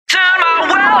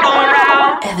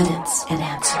Evidence and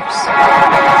Answers.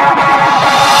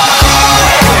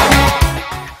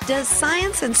 Does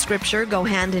science and scripture go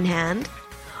hand in hand?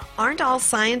 Aren't all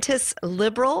scientists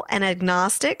liberal and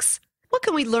agnostics? What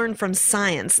can we learn from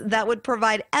science that would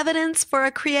provide evidence for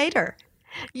a creator?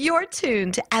 You're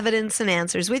tuned to Evidence and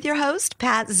Answers with your host,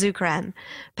 Pat Zukeran.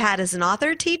 Pat is an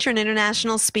author, teacher, and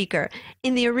international speaker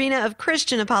in the arena of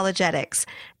Christian apologetics,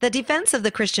 the defense of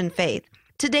the Christian faith.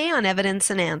 Today on Evidence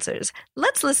and Answers,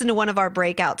 let's listen to one of our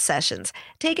breakout sessions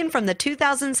taken from the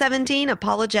 2017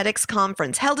 Apologetics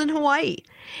Conference held in Hawaii.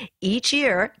 Each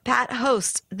year, Pat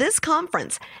hosts this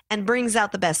conference and brings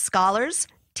out the best scholars,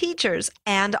 teachers,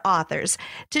 and authors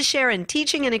to share in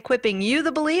teaching and equipping you,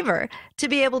 the believer, to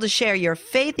be able to share your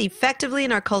faith effectively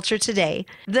in our culture today.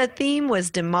 The theme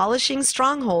was demolishing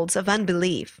strongholds of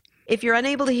unbelief. If you're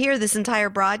unable to hear this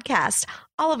entire broadcast,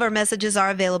 all of our messages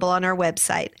are available on our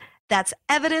website. That's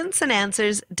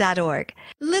evidenceandanswers.org.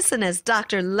 Listen as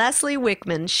Dr. Leslie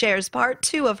Wickman shares part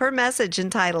 2 of her message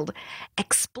entitled,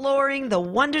 Exploring the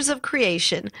Wonders of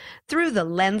Creation Through the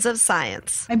Lens of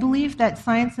Science. I believe that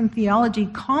science and theology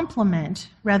complement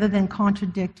rather than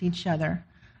contradict each other.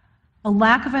 A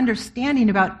lack of understanding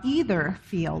about either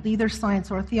field, either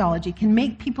science or theology, can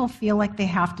make people feel like they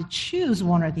have to choose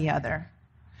one or the other.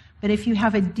 But if you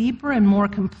have a deeper and more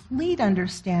complete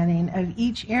understanding of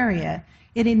each area,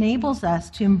 it enables us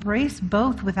to embrace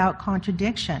both without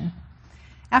contradiction.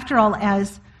 After all,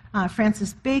 as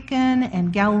Francis Bacon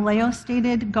and Galileo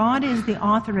stated, God is the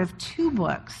author of 2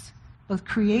 books, both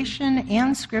creation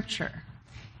and scripture.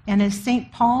 And as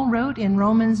St. Paul wrote in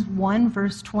Romans 1,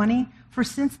 verse 20, for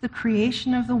since the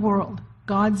creation of the world,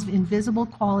 God's invisible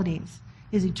qualities,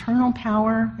 his eternal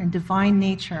power and divine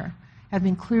nature, have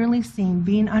been clearly seen,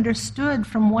 being understood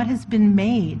from what has been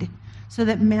made, so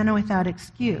that men are without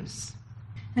excuse.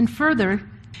 And further,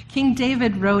 King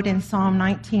David wrote in Psalm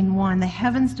 19:1, the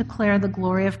heavens declare the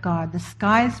glory of God, the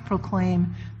skies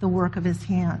proclaim the work of his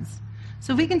hands.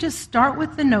 So if we can just start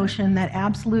with the notion that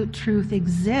absolute truth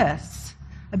exists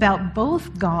about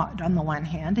both God on the one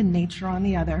hand and nature on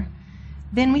the other,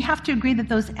 then we have to agree that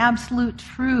those absolute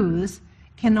truths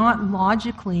cannot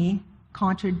logically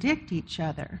contradict each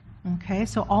other. Okay,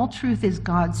 so all truth is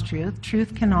God's truth.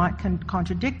 Truth cannot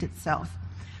contradict itself.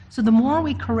 So the more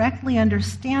we correctly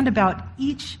understand about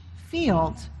each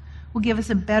field will give us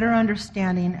a better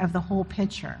understanding of the whole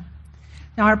picture.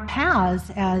 Now, our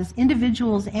paths as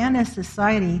individuals and as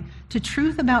society to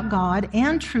truth about God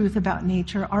and truth about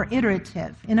nature are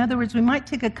iterative. In other words, we might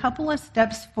take a couple of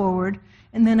steps forward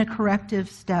and then a corrective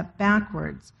step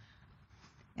backwards.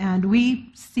 And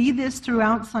we see this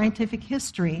throughout scientific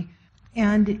history,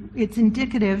 and it's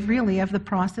indicative, really, of the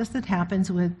process that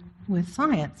happens with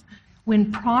science.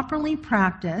 When properly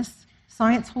practiced,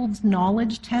 science holds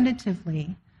knowledge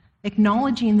tentatively,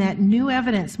 acknowledging that new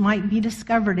evidence might be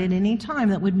discovered at any time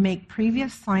that would make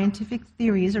previous scientific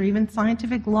theories or even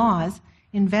scientific laws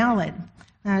invalid.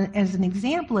 Now, as an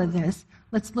example of this,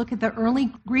 let's look at the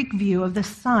early Greek view of the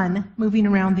sun moving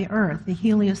around the earth, the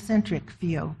heliocentric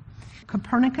view.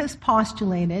 Copernicus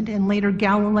postulated, and later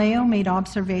Galileo made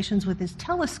observations with his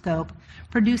telescope,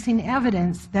 producing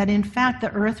evidence that in fact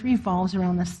the earth revolves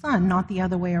around the sun, not the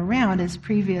other way around, as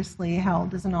previously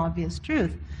held as an obvious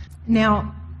truth.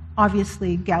 Now,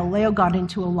 obviously, Galileo got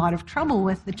into a lot of trouble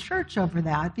with the church over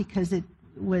that because it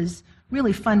was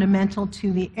really fundamental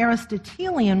to the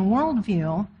Aristotelian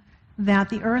worldview that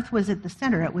the earth was at the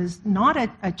center. It was not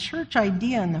a church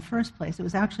idea in the first place. It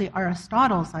was actually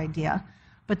Aristotle's idea.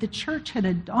 But the church had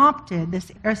adopted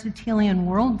this Aristotelian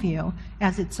worldview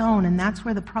as its own, and that's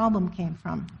where the problem came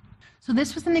from. So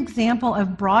this was an example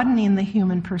of broadening the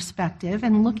human perspective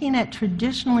and looking at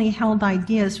traditionally held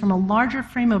ideas from a larger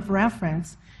frame of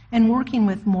reference and working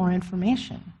with more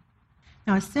information.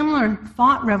 Now, a similar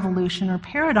thought revolution or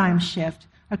paradigm shift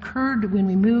occurred when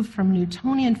we moved from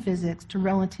Newtonian physics to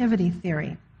relativity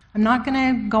theory. I'm not going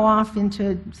to go off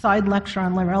into a side lecture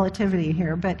on relativity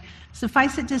here, but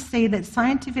suffice it to say that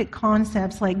scientific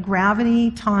concepts like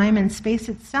gravity, time, and space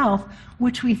itself,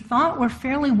 which we thought were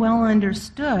fairly well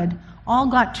understood, all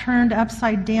got turned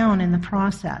upside down in the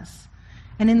process.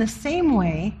 And in the same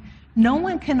way, no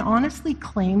one can honestly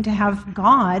claim to have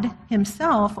God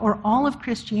himself or all of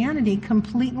Christianity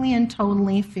completely and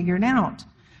totally figured out.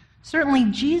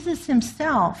 Certainly, Jesus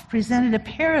himself presented a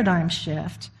paradigm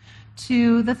shift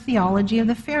to the theology of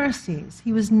the Pharisees.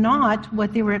 He was not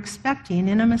what they were expecting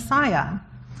in a Messiah.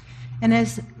 And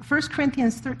as 1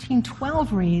 Corinthians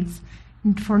 13:12 reads,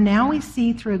 "For now we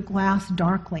see through a glass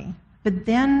darkly, but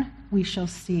then we shall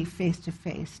see face to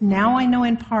face. Now I know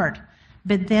in part,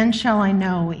 but then shall I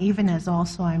know, even as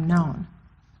also I am known."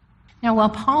 Now, while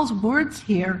Paul's words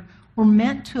here were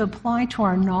meant to apply to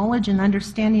our knowledge and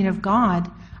understanding of God,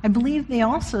 I believe they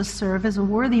also serve as a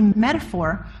worthy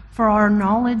metaphor for our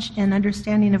knowledge and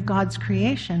understanding of God's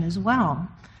creation as well,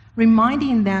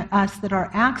 reminding us that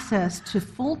our access to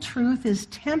full truth is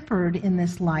tempered in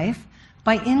this life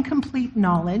by incomplete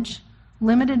knowledge,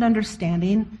 limited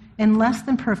understanding, and less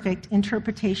than perfect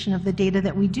interpretation of the data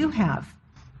that we do have.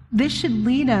 This should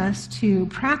lead us to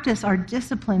practice our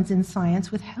disciplines in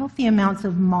science with healthy amounts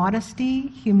of modesty,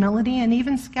 humility, and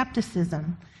even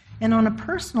skepticism. And on a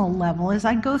personal level, as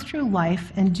I go through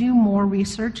life and do more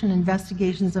research and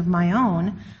investigations of my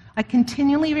own, I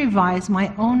continually revise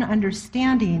my own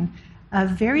understanding of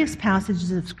various passages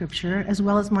of Scripture as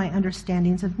well as my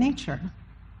understandings of nature.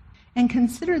 And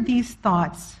consider these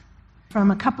thoughts from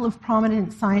a couple of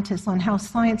prominent scientists on how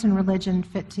science and religion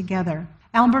fit together.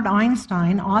 Albert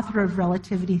Einstein, author of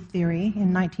relativity theory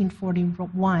in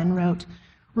 1941, wrote,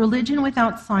 "Religion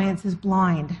without science is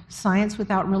blind. Science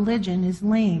without religion is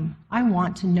lame. I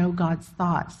want to know God's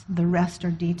thoughts. The rest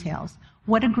are details."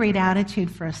 What a great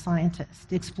attitude for a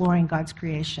scientist exploring God's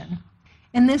creation.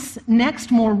 And this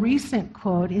next more recent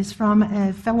quote is from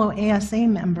a fellow ASA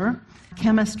member,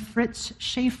 chemist Fritz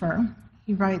Schaefer.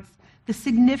 He writes, "The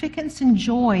significance and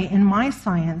joy in my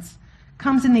science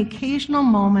comes in the occasional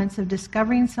moments of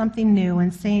discovering something new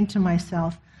and saying to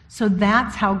myself, so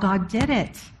that's how God did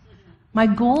it. My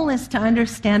goal is to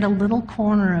understand a little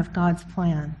corner of God's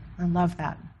plan." I love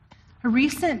that. A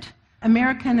recent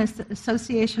American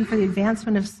Association for the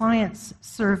Advancement of Science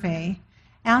survey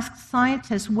asked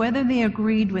scientists whether they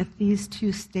agreed with these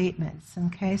two statements.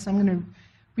 Okay, so I'm going to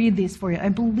read these for you. "I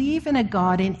believe in a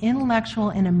God in intellectual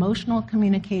and emotional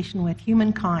communication with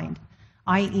humankind,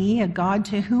 i.e., a God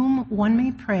to whom one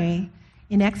may pray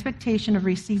in expectation of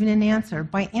receiving an answer.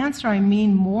 By answer, I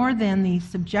mean more than the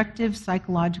subjective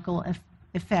psychological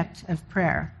effect of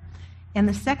prayer." And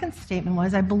the second statement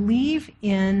was, "I believe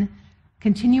in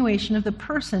continuation of the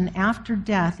person after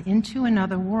death into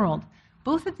another world."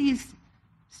 Both of these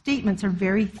statements are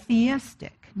very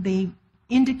theistic. They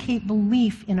indicate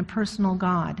belief in a personal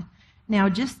God. Now,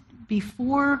 just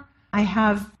before I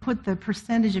have put the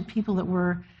percentage of people that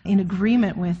were in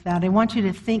agreement with that, I want you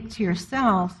to think to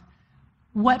yourselves,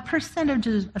 what percentage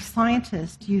of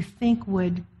scientists do you think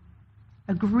would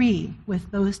agree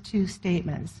with those two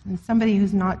statements? And somebody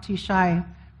who's not too shy,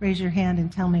 raise your hand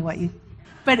and tell me what you think.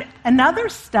 But another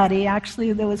study,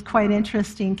 actually, that was quite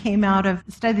interesting came out of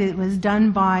a study that was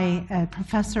done by a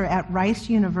professor at Rice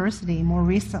University more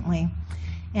recently.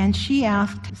 And she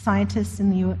asked scientists in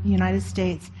the United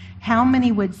States how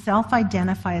many would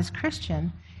self-identify as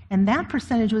Christian, and that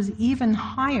percentage was even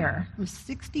higher. It was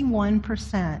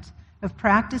 61% of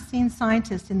practicing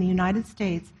scientists in the United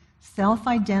States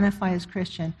self-identify as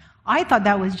Christian. I thought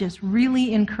that was just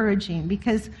really encouraging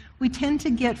because we tend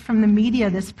to get from the media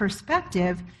this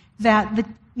perspective that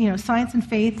science and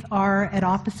faith are at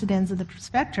opposite ends of the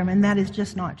spectrum, and that is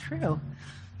just not true.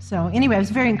 So anyway, I was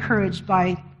very encouraged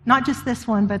by not just this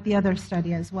one, but the other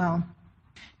study as well.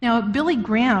 Now, Billy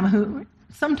Graham, who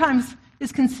sometimes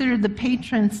is considered the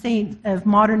patron saint of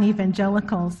modern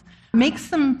evangelicals, makes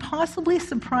some possibly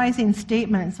surprising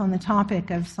statements on the topic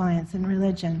of science and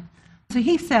religion. So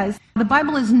he says, "The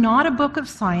Bible is not a book of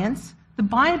science. The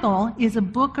Bible is a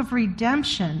book of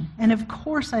redemption, and of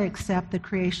course I accept the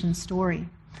creation story.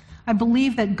 I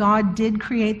believe that God did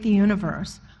create the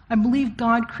universe. I believe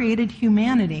God created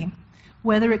humanity.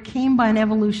 Whether it came by an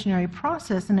evolutionary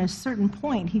process and at a certain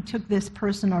point he took this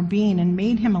person or being and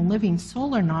made him a living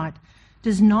soul or not,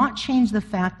 does not change the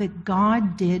fact that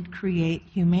God did create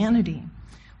humanity.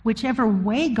 Whichever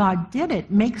way God did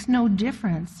it makes no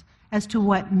difference as to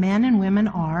what men and women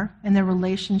are and their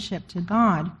relationship to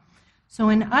God." So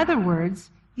in other words,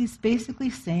 he's basically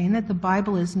saying that the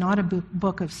Bible is not a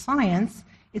book of science,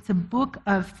 it's a book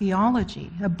of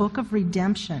theology, a book of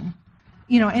redemption.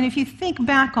 And if you think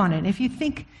back on it,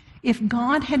 if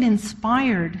God had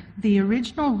inspired the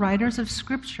original writers of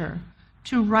Scripture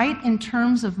to write in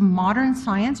terms of modern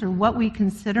science, or what we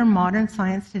consider modern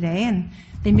science today, and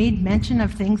they made mention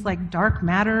of things like dark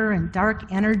matter and dark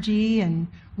energy and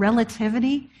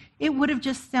relativity, it would have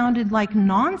just sounded like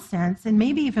nonsense, and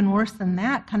maybe even worse than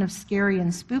that, kind of scary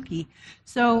and spooky.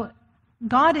 So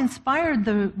God inspired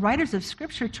the writers of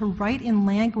Scripture to write in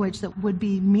language that would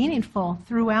be meaningful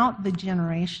throughout the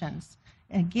generations.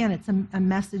 Again, it's a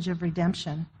message of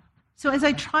redemption. So as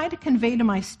I try to convey to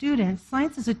my students,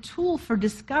 science is a tool for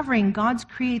discovering God's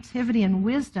creativity and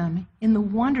wisdom in the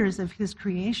wonders of his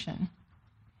creation.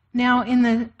 Now, in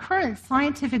the current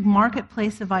scientific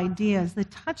marketplace of ideas, the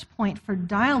touch point for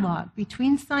dialogue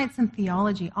between science and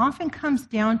theology often comes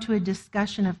down to a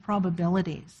discussion of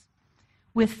probabilities.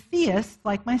 with theists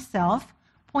like myself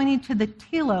pointing to the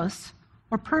telos,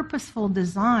 or purposeful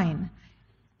design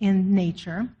in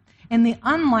nature, and the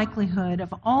unlikelihood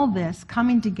of all this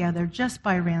coming together just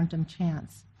by random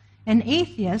chance. And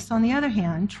atheists, on the other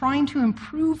hand, trying to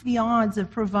improve the odds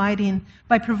of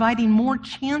by providing more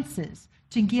chances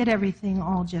to get everything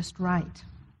all just right.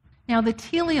 Now, the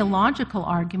teleological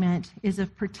argument is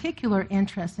of particular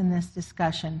interest in this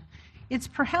discussion. It's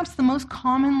perhaps the most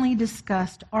commonly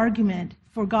discussed argument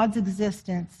for God's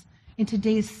existence in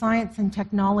today's science and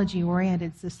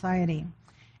technology-oriented society.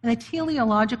 And the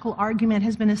teleological argument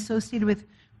has been associated with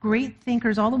great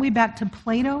thinkers all the way back to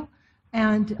Plato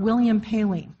and William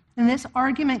Paley. And this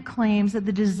argument claims that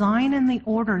the design and the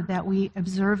order that we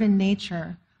observe in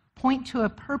nature point to a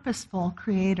purposeful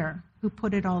creator who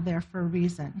put it all there for a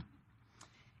reason.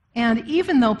 And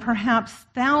even though perhaps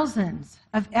thousands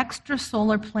of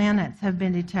extrasolar planets have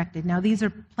been detected, now these are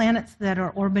planets that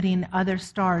are orbiting other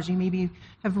stars. You maybe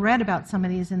have read about some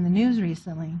of these in the news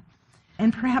recently.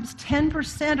 And perhaps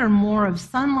 10% or more of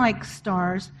sun-like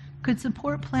stars could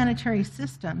support planetary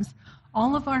systems.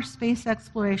 All of our space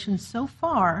exploration so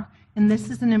far, and this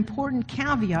is an important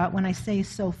caveat when I say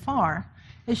so far,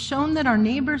 has shown that our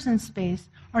neighbors in space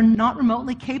are not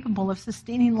remotely capable of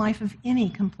sustaining life of any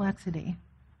complexity.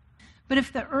 But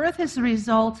if the Earth is the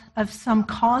result of some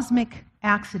cosmic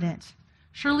accident,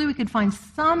 surely we could find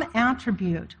some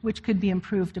attribute which could be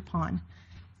improved upon.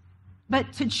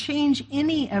 But to change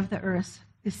any of the Earth's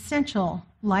essential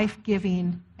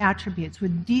life-giving attributes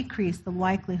would decrease the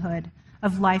likelihood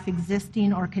of life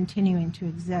existing or continuing to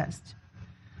exist.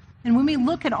 And when we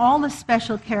look at all the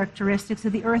special characteristics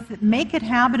of the Earth that make it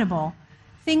habitable,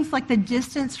 things like the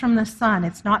distance from the sun,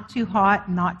 it's not too hot,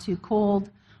 not too cold,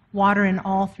 water in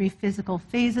all three physical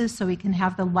phases so we can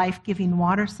have the life-giving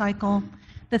water cycle,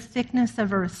 the thickness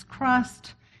of Earth's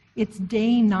crust, its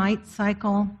day-night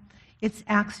cycle, its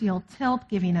axial tilt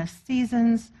giving us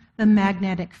seasons, the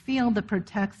magnetic field that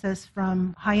protects us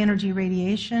from high-energy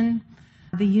radiation,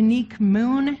 the unique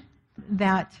moon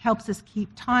that helps us keep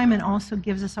time and also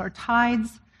gives us our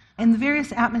tides, and the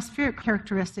various atmospheric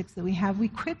characteristics that we have, we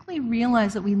quickly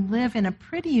realize that we live in a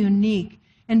pretty unique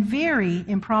and very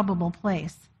improbable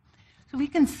place. So we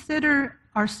consider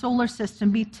our solar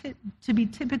system to be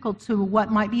typical to what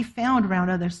might be found around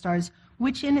other stars,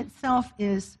 which in itself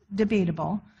is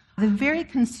debatable. The very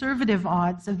conservative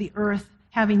odds of the Earth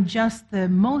having just the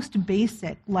most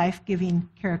basic life-giving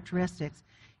characteristics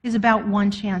is about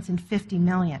 1 chance in 50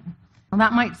 million. Well,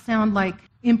 that might sound like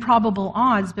improbable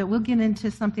odds, but we'll get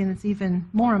into something that's even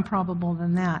more improbable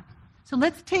than that. So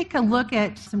let's take a look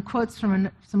at some quotes from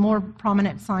some more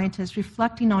prominent scientists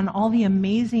reflecting on all the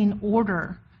amazing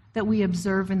order that we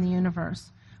observe in the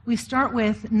universe. We start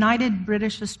with knighted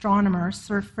British astronomer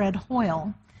Sir Fred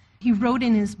Hoyle. He wrote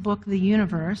in his book, The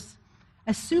Universe,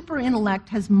 "A super intellect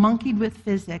has monkeyed with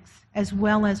physics as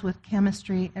well as with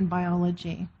chemistry and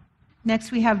biology."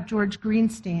 Next, we have George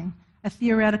Greenstein, a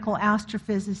theoretical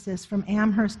astrophysicist from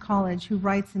Amherst College who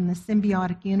writes in The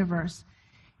Symbiotic Universe,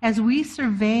 "As we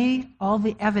survey all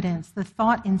the evidence, the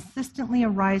thought insistently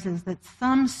arises that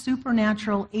some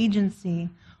supernatural agency,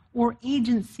 or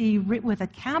agency writ with a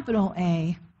capital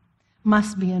A,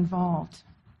 must be involved."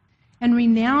 And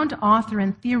renowned author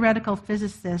and theoretical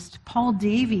physicist Paul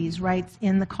Davies writes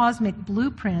in The Cosmic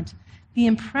Blueprint, "The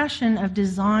impression of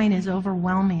design is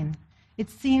overwhelming. It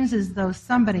seems as though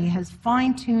somebody has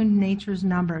fine-tuned nature's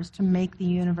numbers to make the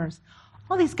universe."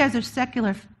 All these guys are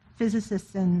secular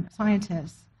physicists and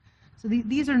scientists. So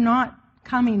these are not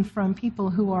coming from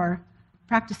people who are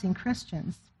practicing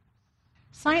Christians.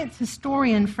 Science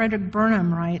historian Frederick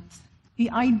Burnham writes,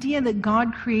 "The idea that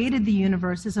God created the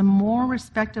universe is a more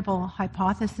respectable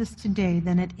hypothesis today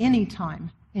than at any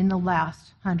time in the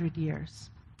last 100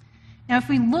 years." Now, if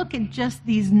we look at just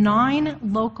these 9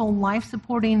 local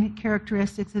life-supporting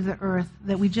characteristics of the Earth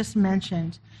that we just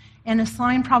mentioned, and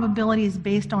assign probabilities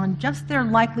based on just their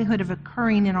likelihood of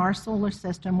occurring in our solar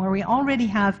system, where we already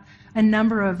have a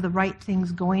number of the right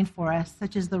things going for us,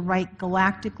 such as the right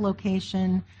galactic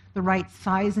location, the right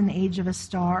size and age of a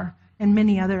star, and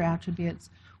many other attributes,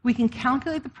 we can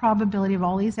calculate the probability of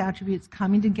all these attributes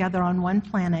coming together on one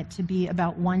planet to be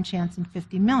about 1 chance in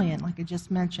 50 million, like I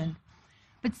just mentioned.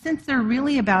 But since there are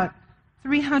really about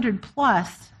 300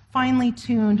 plus finely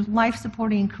tuned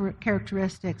life-supporting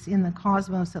characteristics in the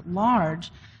cosmos at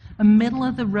large, a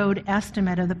middle-of-the-road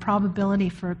estimate of the probability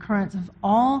for occurrence of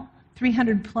all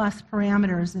 300 plus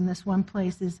parameters in this one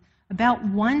place is about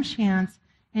 1 chance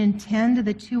in 10 to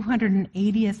the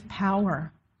 280th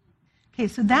power. Okay,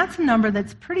 so that's a number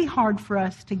that's pretty hard for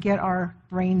us to get our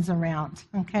brains around,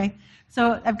 okay?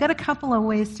 So I've got a couple of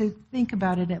ways to think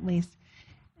about it at least.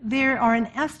 there are an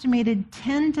estimated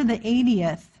 10 to the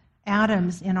 80th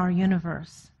atoms in our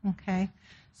universe, okay?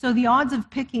 So the odds of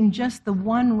picking just the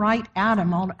one right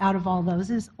atom out of all those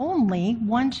is only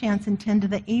 1 chance in 10 to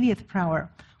the 80th power.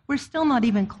 We're still not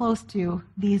even close to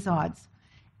these odds.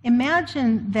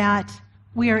 Imagine that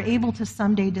we are able to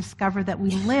someday discover that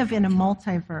we live in a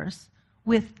multiverse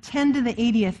with 10 to the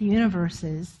 80th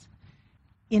universes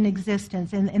in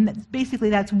existence, and basically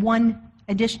that's one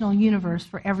additional universe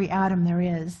for every atom there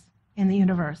is in the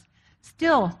universe.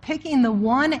 Still, picking the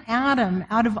one atom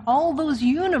out of all those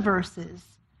universes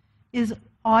is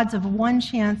odds of 1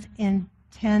 chance in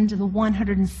 10 to the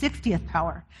 160th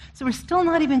power. So we're still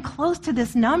not even close to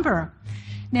this number.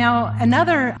 Now,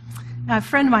 another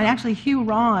friend of mine, actually Hugh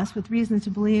Ross, with Reason to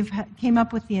Believe, came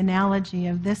up with the analogy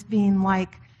of this being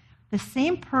like the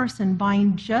same person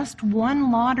buying just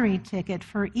one lottery ticket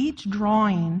for each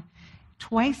drawing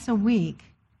twice a week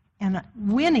and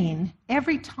winning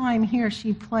every time he or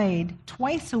she played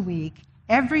twice a week,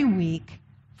 every week,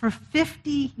 for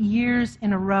 50 years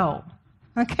in a row.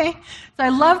 Okay? So I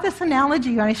love this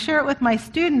analogy. When I share it with my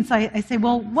students, I say,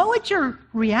 well, what would your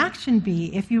reaction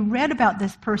be if you read about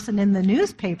this person in the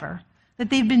newspaper, that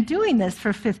they've been doing this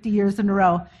for 50 years in a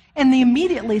row? And they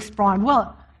immediately spawn,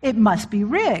 well, it must be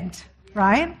rigged,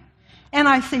 right? And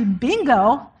I say,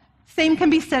 bingo. Same can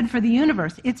be said for the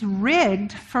universe. It's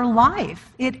rigged for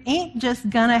life. It ain't just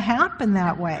gonna happen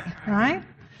that way, right?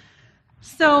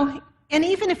 So, and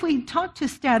even if we talk to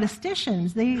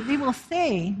statisticians, they will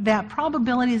say that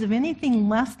probabilities of anything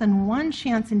less than 1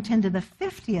 chance in 10 to the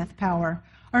 50th power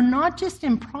are not just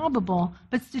improbable,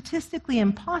 but statistically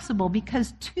impossible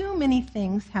because too many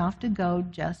things have to go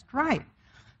just right.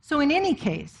 So in any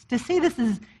case, to say this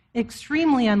is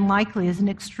extremely unlikely is an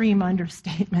extreme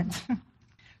understatement.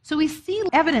 So we see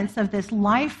evidence of this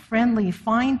life-friendly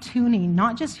fine-tuning,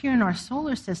 not just here in our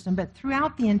solar system, but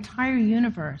throughout the entire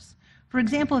universe. For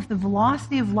example, if the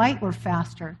velocity of light were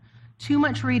faster, too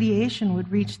much radiation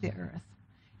would reach the Earth.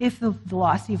 If the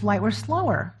velocity of light were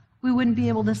slower, we wouldn't be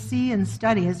able to see and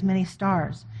study as many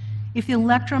stars. If the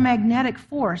electromagnetic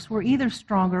force were either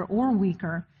stronger or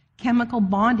weaker, chemical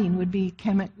bonding would be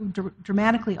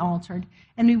dramatically altered,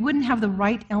 and we wouldn't have the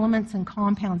right elements and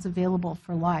compounds available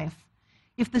for life.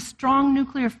 If the strong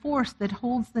nuclear force that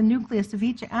holds the nucleus of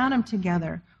each atom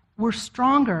together were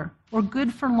stronger or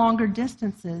good for longer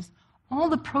distances, all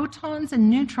the protons and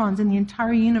neutrons in the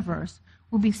entire universe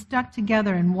will be stuck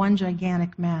together in one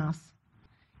gigantic mass.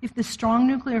 If the strong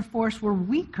nuclear force were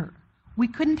weaker, we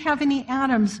couldn't have any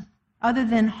atoms other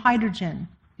than hydrogen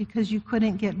because you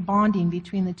couldn't get bonding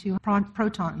between the two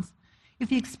protons. If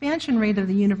the expansion rate of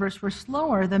the universe were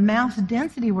slower, the mass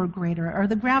density were greater, or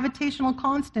the gravitational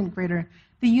constant greater,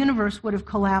 the universe would have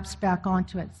collapsed back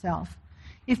onto itself.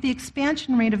 If the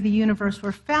expansion rate of the universe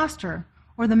were faster,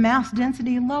 or the mass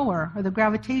density lower, or the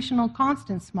gravitational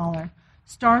constant smaller,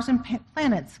 stars and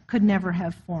planets could never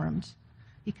have formed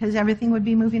because everything would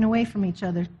be moving away from each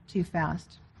other too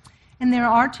fast. And there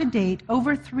are to date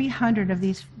over 300 of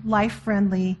these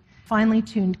life-friendly, finely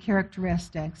tuned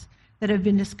characteristics that have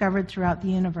been discovered throughout the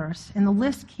universe, and the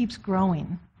list keeps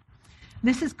growing.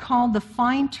 This is called the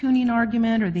fine-tuning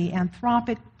argument or the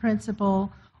anthropic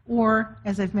principle, or,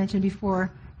 as I've mentioned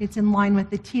before, it's in line with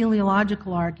the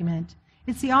teleological argument.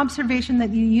 It's the observation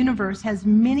that the universe has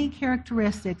many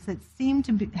characteristics that seem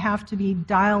to have to be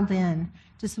dialed in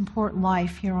to support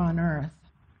life here on Earth.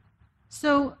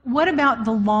 So what about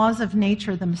the laws of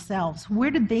nature themselves?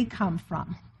 Where did they come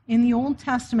from? In the Old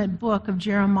Testament book of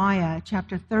Jeremiah,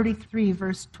 chapter 33,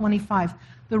 verse 25,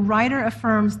 the writer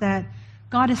affirms that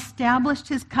God established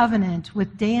his covenant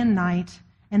with day and night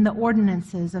and the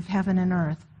ordinances of heaven and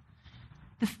earth.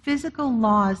 The physical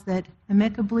laws that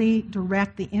amicably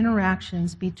direct the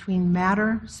interactions between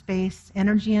matter, space,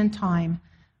 energy, and time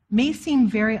may seem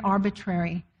very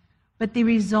arbitrary, but they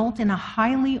result in a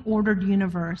highly ordered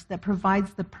universe that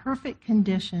provides the perfect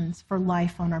conditions for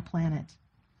life on our planet.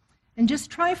 And just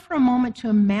try for a moment to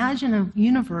imagine a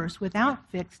universe without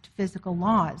fixed physical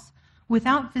laws.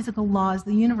 Without physical laws,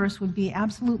 the universe would be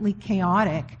absolutely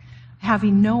chaotic,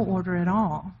 having no order at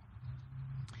all.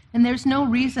 And there's no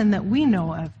reason that we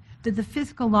know of that the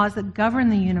physical laws that govern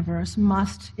the universe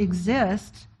must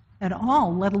exist at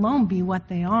all, let alone be what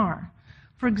they are.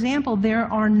 For example, there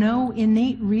are no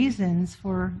innate reasons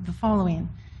for the following: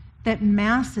 that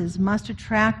masses must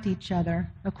attract each other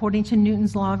according to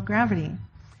Newton's law of gravity,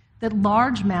 that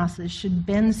large masses should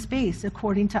bend space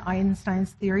according to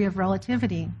Einstein's theory of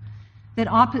relativity, that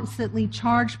oppositely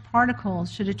charged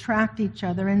particles should attract each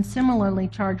other and similarly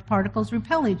charged particles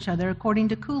repel each other according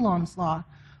to Coulomb's law,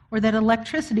 or that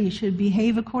electricity should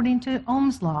behave according to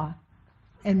Ohm's law.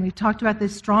 And we've talked about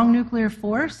this strong nuclear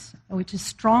force, which is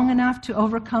strong enough to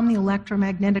overcome the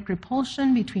electromagnetic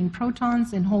repulsion between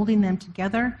protons and holding them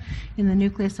together in the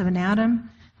nucleus of an atom.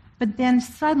 But then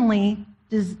suddenly,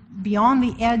 beyond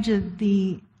the edge of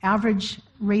the average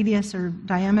radius or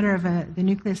diameter of the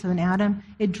nucleus of an atom,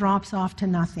 it drops off to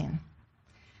nothing.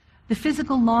 The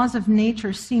physical laws of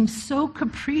nature seem so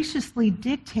capriciously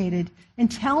dictated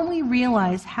until we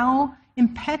realize how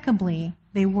impeccably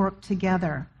they work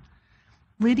together.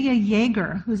 Lydia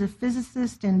Jaeger, who's a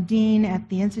physicist and dean at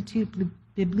the Institut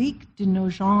Biblique de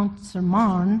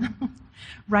Nogent-sur-Marne,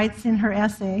 writes in her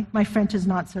essay, my French is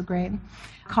not so great,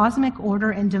 Cosmic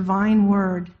Order and Divine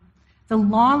Word, the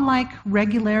law-like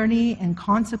regularity and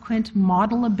consequent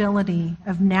modelability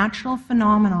of natural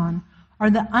phenomenon are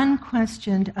the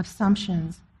unquestioned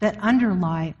assumptions that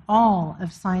underlie all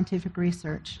of scientific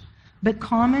research. But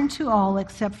common to all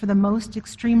except for the most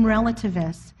extreme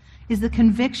relativists is the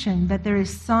conviction that there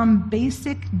is some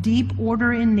basic deep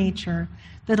order in nature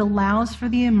that allows for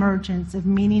the emergence of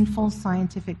meaningful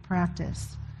scientific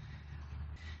practice.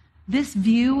 This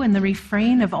view and the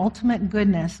refrain of ultimate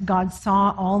goodness, God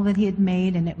saw all that he had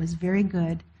made and it was very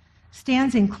good,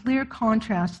 stands in clear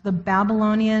contrast to the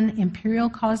Babylonian imperial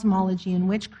cosmology in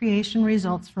which creation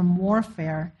results from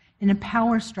warfare in a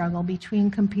power struggle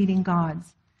between competing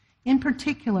gods. In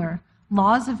particular,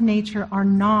 laws of nature are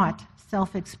not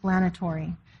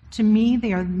self-explanatory. To me,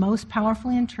 they are most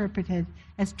powerfully interpreted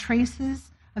as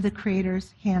traces of the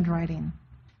Creator's handwriting.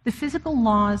 The physical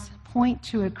laws point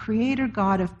to a Creator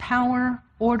God of power,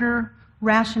 order,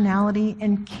 rationality,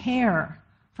 and care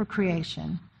for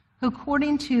creation, who,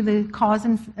 according to the cause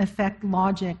and effect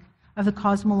logic of the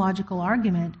cosmological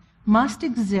argument, must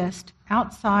exist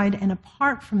outside and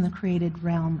apart from the created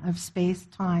realm of space,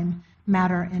 time,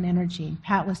 matter, and energy.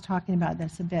 Pat was talking about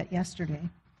this a bit yesterday.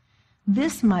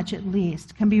 This much, at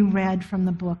least, can be read from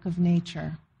the book of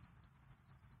nature.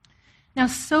 Now,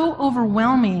 so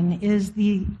overwhelming is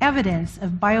the evidence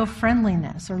of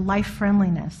biofriendliness or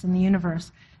life-friendliness in the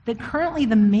universe that currently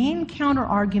the main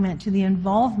counter-argument to the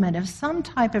involvement of some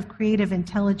type of creative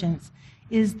intelligence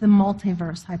is the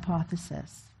multiverse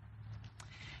hypothesis.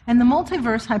 And the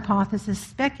multiverse hypothesis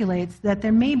speculates that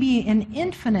there may be an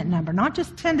infinite number, not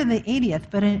just 10 to the 80th,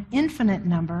 but an infinite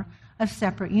number of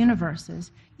separate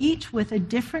universes, each with a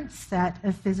different set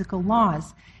of physical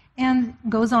laws, and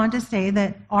goes on to say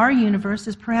that our universe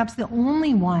is perhaps the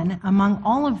only one among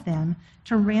all of them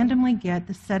to randomly get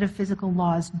the set of physical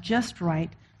laws just right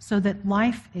so that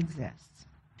life exists.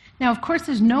 Now, of course,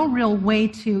 there's no real way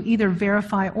to either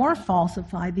verify or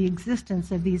falsify the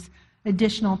existence of these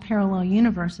additional parallel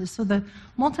universes, so the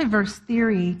multiverse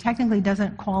theory technically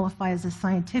doesn't qualify as a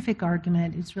scientific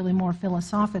argument, it's really more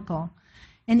philosophical.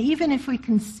 And even if we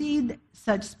concede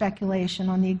such speculation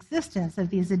on the existence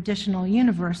of these additional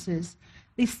universes,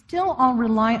 they still all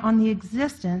rely on the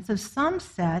existence of some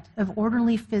set of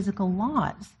orderly physical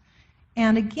laws.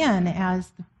 And again,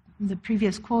 as the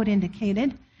previous quote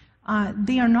indicated,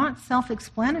 they are not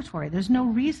self-explanatory. There's no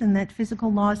reason that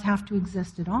physical laws have to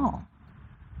exist at all.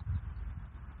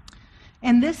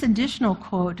 And this additional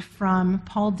quote from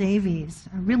Paul Davies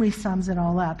really sums it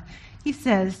all up. He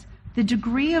says, "The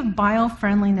degree of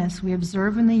biofriendliness we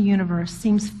observe in the universe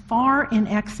seems far in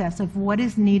excess of what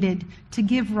is needed to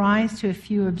give rise to a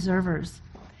few observers.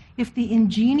 If the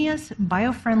ingenious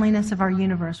biofriendliness of our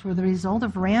universe were the result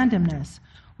of randomness,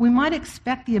 we might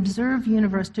expect the observed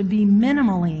universe to be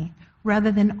minimally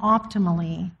rather than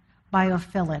optimally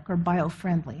biophilic or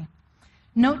biofriendly.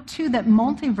 Note, too, that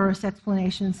multiverse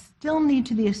explanations still need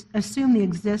to assume the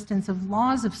existence of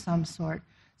laws of some sort,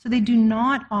 so they do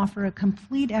not offer a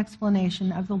complete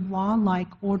explanation of the law-like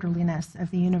orderliness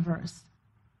of the universe.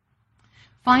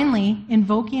 Finally,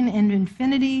 invoking an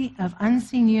infinity of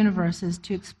unseen universes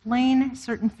to explain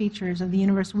certain features of the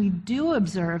universe we do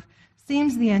observe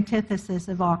seems the antithesis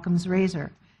of Occam's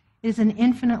razor. It is an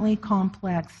infinitely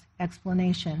complex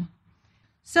explanation.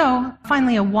 So,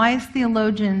 finally, a wise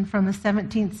theologian from the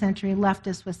 17th century left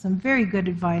us with some very good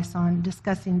advice on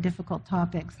discussing difficult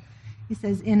topics. He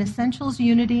says, in essentials,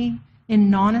 unity,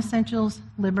 in non-essentials,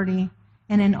 liberty,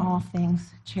 and in all things,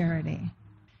 charity.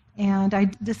 And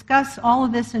I discuss all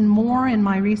of this and more in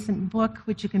my recent book,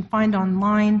 which you can find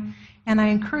online. And I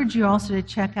encourage you also to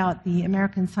check out the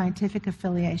American Scientific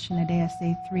Affiliation at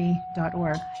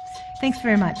asa3.org. Thanks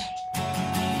very much.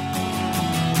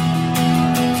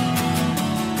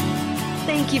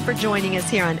 Thank you for joining us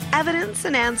here on Evidence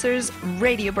and Answers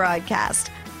radio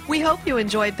broadcast. We hope you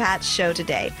enjoyed Pat's show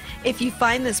today. If you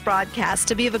find this broadcast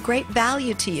to be of a great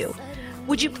value to you,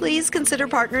 would you please consider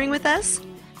partnering with us?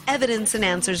 Evidence and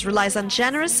Answers relies on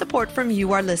generous support from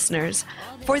you, our listeners.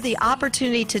 For the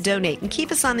opportunity to donate and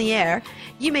keep us on the air,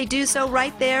 you may do so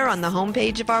right there on the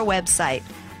homepage of our website.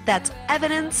 That's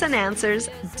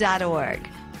evidenceandanswers.org.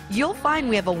 You'll find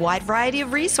we have a wide variety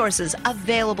of resources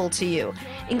available to you,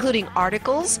 including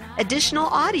articles, additional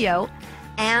audio,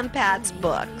 and Pat's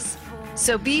books.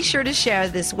 So be sure to share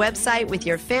this website with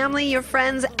your family, your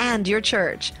friends, and your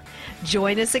church.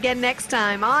 Join us again next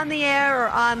time on the air or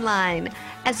online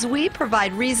as we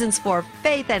provide reasons for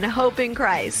faith and hope in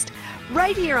Christ,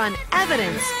 right here on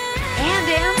Evidence and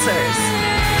Answers.